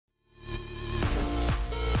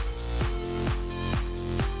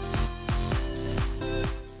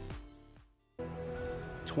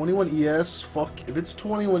21 ES? Fuck. If it's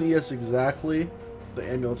 21 ES exactly,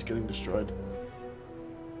 the amulet's getting destroyed.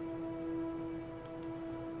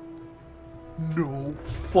 No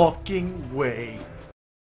fucking way.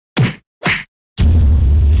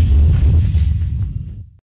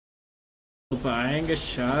 Buying a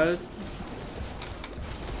shot.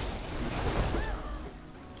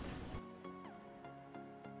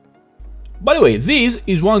 By the way, this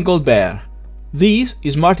is one gold bear. This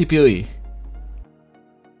is Marty PoE.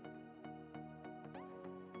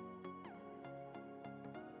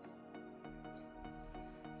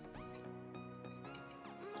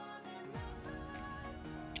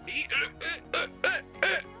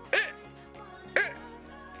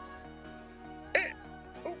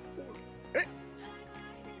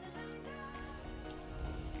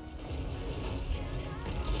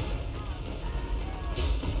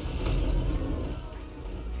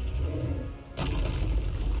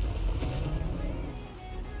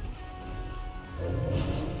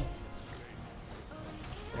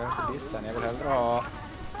 Jag har inte dissat, jag vill hellre ha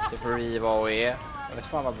typ Reeve AOE. Jag vet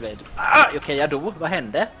fan vad det blir. Okej, jag dog. Vad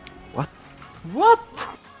hände? What? What?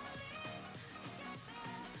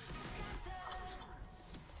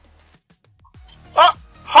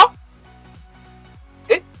 Ha!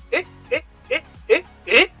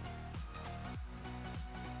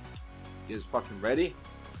 You guys fucking ready?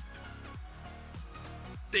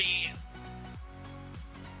 Damn!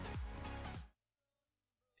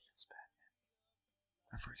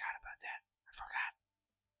 I forgot about that. I forgot.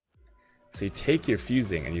 So you take your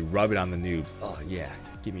fusing and you rub it on the noobs. Oh yeah,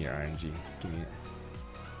 give me your RNG. Give me it.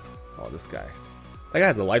 Oh, this guy. That guy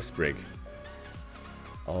has a life sprig.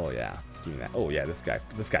 Oh yeah, give me that. Oh yeah, this guy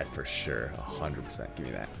for sure. 100%. Give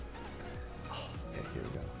me that. Oh, okay, here we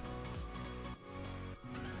go.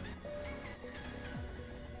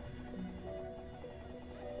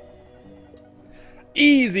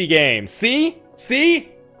 Easy game. See? See?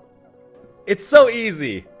 It's so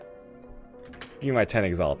easy. Give me my 10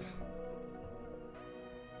 exalts.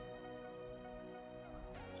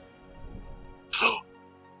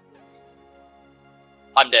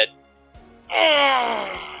 I'm dead.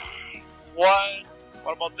 What?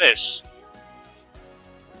 What about this?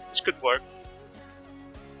 This could work.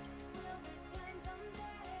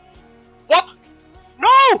 What?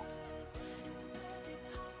 No!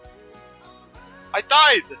 I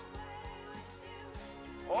died!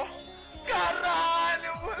 Oh.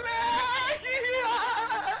 Caralho, moleque!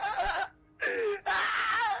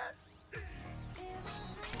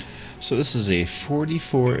 So this is a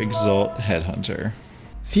 44 Exalt Headhunter.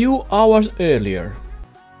 Few hours earlier.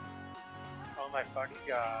 Oh my fucking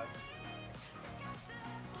god.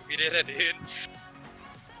 We did it, dude.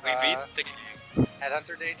 We beat the game.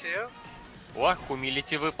 Headhunter Day 2? О,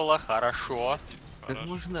 humility выпало, хорошо. Как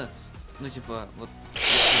можно, ну типа, вот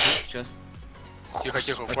сейчас.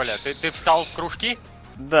 Тихо-тихо, Коля, ты встал в кружки?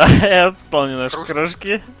 Да, я встал немножко в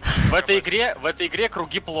кружки. В этой игре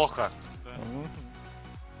круги плохо.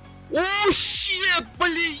 О, щет,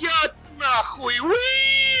 блядь, нахуй!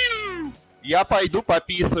 Уиу! Я пойду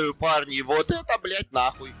пописаю, парни. Вот это, блядь,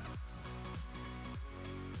 нахуй.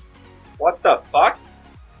 What the fuck?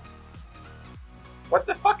 What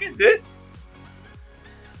the fuck is this?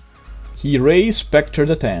 He raised Specter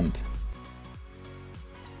the tent.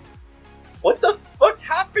 What the fuck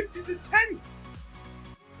happened to the tent?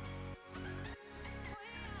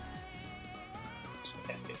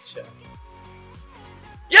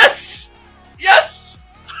 Yes! Yes!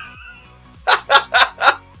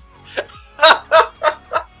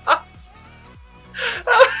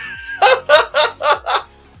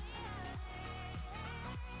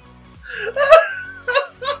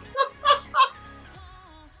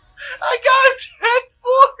 I got a tent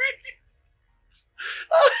forest!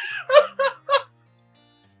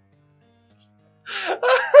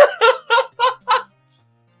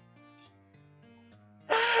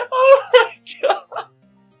 Oh my god!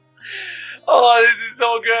 Oh, this is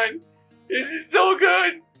so good! This is so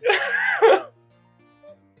good!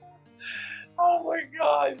 Oh my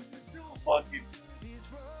god, this is so fucking.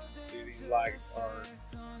 Dude, these lags are.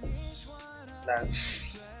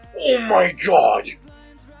 Oh my god!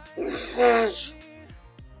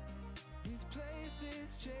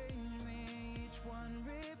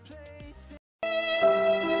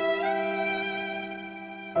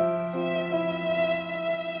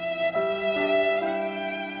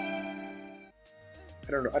 I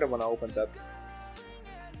don't know. I don't want to open that.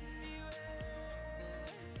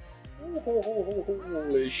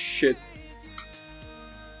 Holy shit!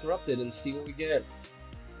 Corrupted and see what we get.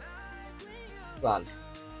 Run.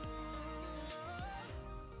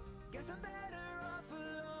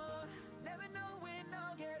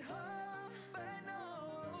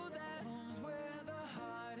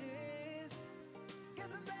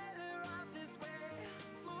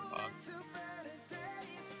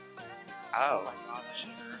 Oh my god, that shit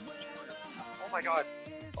hurt. Oh my god.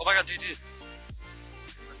 Oh my god, dude.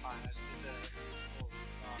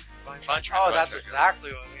 Oh, that's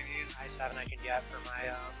exactly what we need. I7 I can get for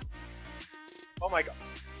my, Oh my god.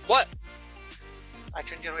 What? I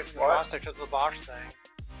couldn't get away from the monster because of the box thing.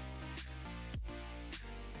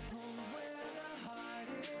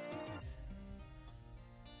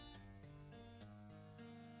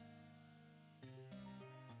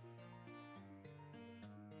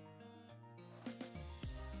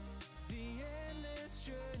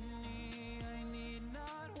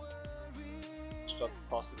 Stuck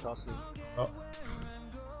past the castle. Oh.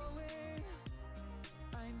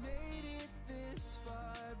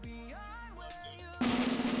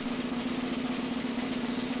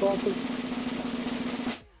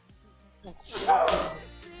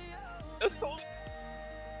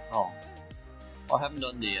 Oh. Well, I haven't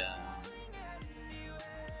done the,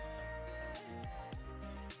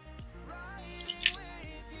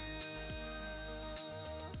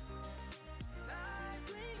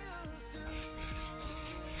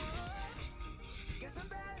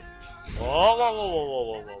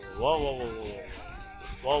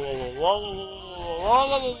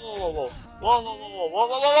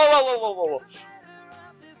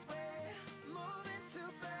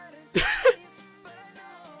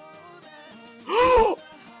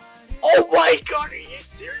 Oh my god, are you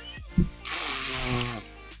serious?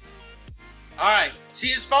 Alright,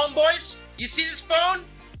 see this phone, boys? You see this phone?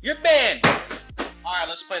 You're banned! Alright,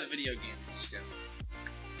 let's play the video games. Let's go.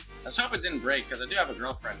 Let's hope it didn't break, because I do have a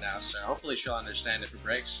girlfriend now, so hopefully she'll understand if it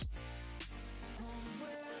breaks.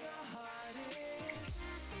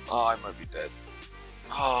 Oh, I might be dead.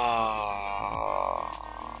 Oh.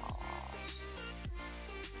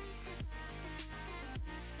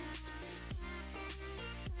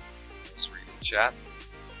 I was reading chat.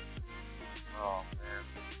 Oh man.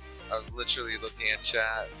 I was literally looking at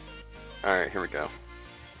chat. Alright, here we go.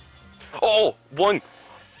 Oh! One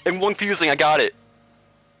fusing, I got it!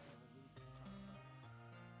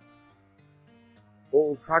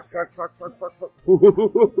 Oh, fuck.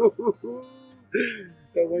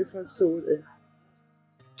 Jag var ju för stor.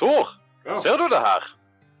 Tor! Ser du det här?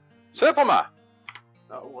 Se på mig!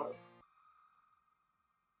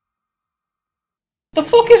 The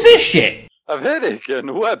fuck is this shit? Jeg vet ikke,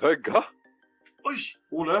 noe er bugga. Oj,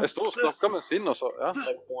 Ole. Jeg står og snakker med Sinn og så, ja.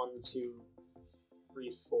 like 1, 2,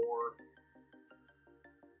 3, 4.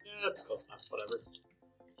 Yeah, that's close enough, whatever.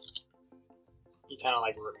 He kind of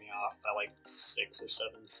like ripped me off by like 6 or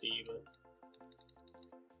 7 C, but...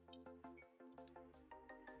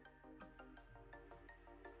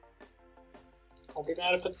 I'll be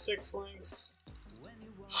mad if it's 6 links.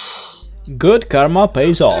 Good karma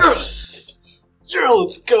pays off. Yes! Yeah,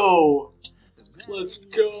 let's go! Let's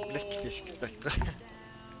go!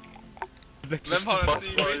 Vem har en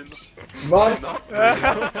C-Witch? Va?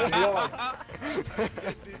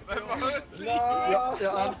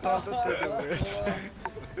 Jag antar inte du vet.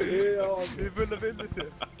 Vi är fulla bilder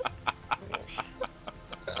till.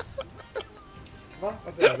 Va?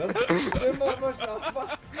 Varför är den? Det var snabbt,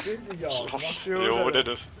 va? Det är inte jag, va? Jo, det är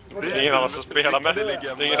du. Det är ingen annan som spelar med. Det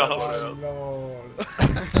är ingen annan som spelar.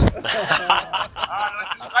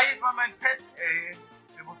 Leute, schreit mal mein Pet, ey.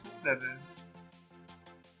 Der muss hochleveln.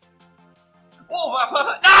 Oh, was?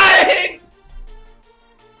 Nein!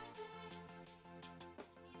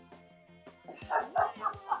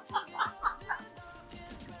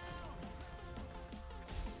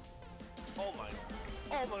 Oh my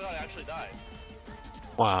god, I actually died.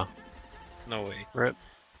 Wow. No way. Rip.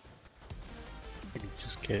 I'm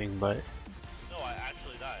just kidding, but... No, I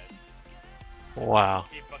actually died. Wow.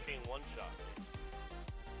 He fucking one-shot me.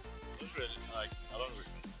 It was really, like, I don't really...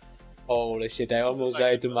 Holy shit, I almost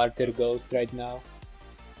died to Martyr Ghost right now.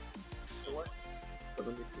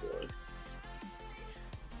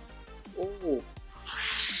 Oh.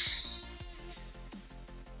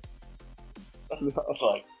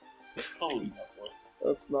 Holy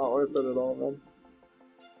That's not worth it at all, man.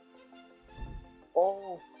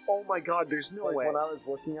 Oh my god, there's no way. When I was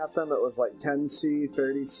looking at them, it was like 10C,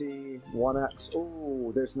 30C, 1X.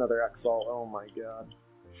 Oh, there's another Exile. Oh my god.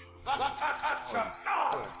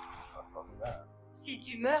 Si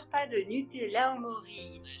tu meurs pas de Nutella ou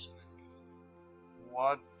mourir.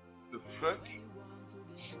 What the fuck?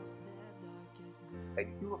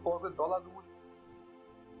 Thank you for the dollar, dude.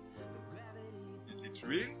 Is it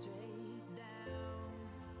real?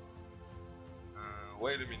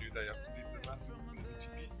 Wait a minute, I have to leave the map.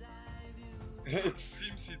 It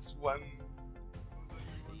seems it's one.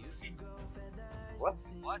 What?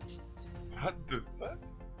 What? What the fuck?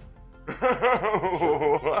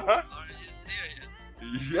 What?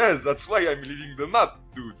 Yes, that's why I'm leaving the map,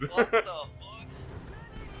 dude. What the fuck?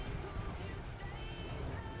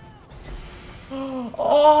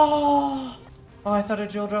 Oh! Oh, I thought a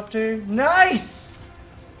jewel drop too. Nice!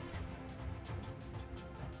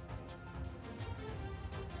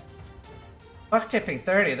 Fuck tipping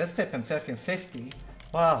 30, that's tipping fucking 50.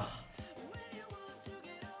 Wow.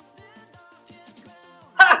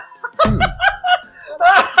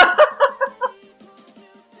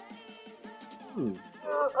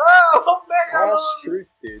 Oh, Megalon! Harsh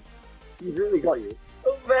truth, dude. He really got you.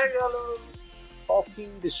 Oh, Megalon!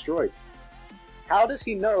 Fucking destroyed. How does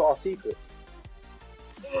he know our secret?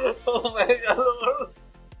 Oh, Megalon!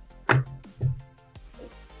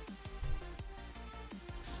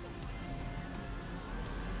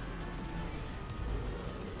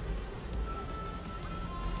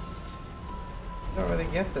 I don't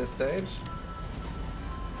really get this stage.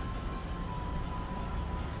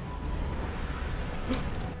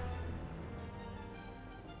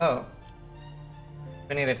 Oh.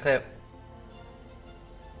 We need a clip.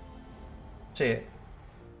 Shit.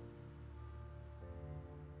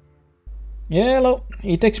 Yeah, hello.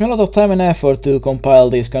 It takes me a lot of time and effort to compile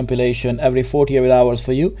this compilation every 48 hours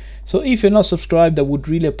for you, so if you're not subscribed, I would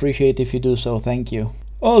really appreciate if you do so, thank you.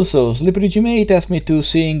 Also, Slippery Gmate asked me to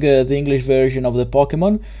sing the English version of the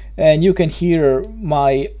Pokemon, and you can hear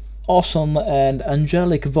my awesome and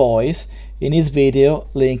angelic voice in his video,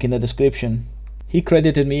 link in the description. He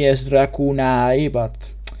credited me as Drakunai, but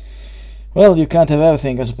well, you can't have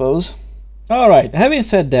everything, I suppose. Alright, having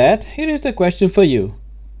said that, here is the question for you.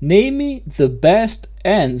 Name me the best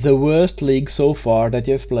and the worst league so far that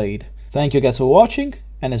you've played. Thank you guys for watching,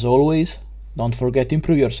 and as always, don't forget to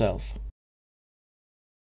improve yourself.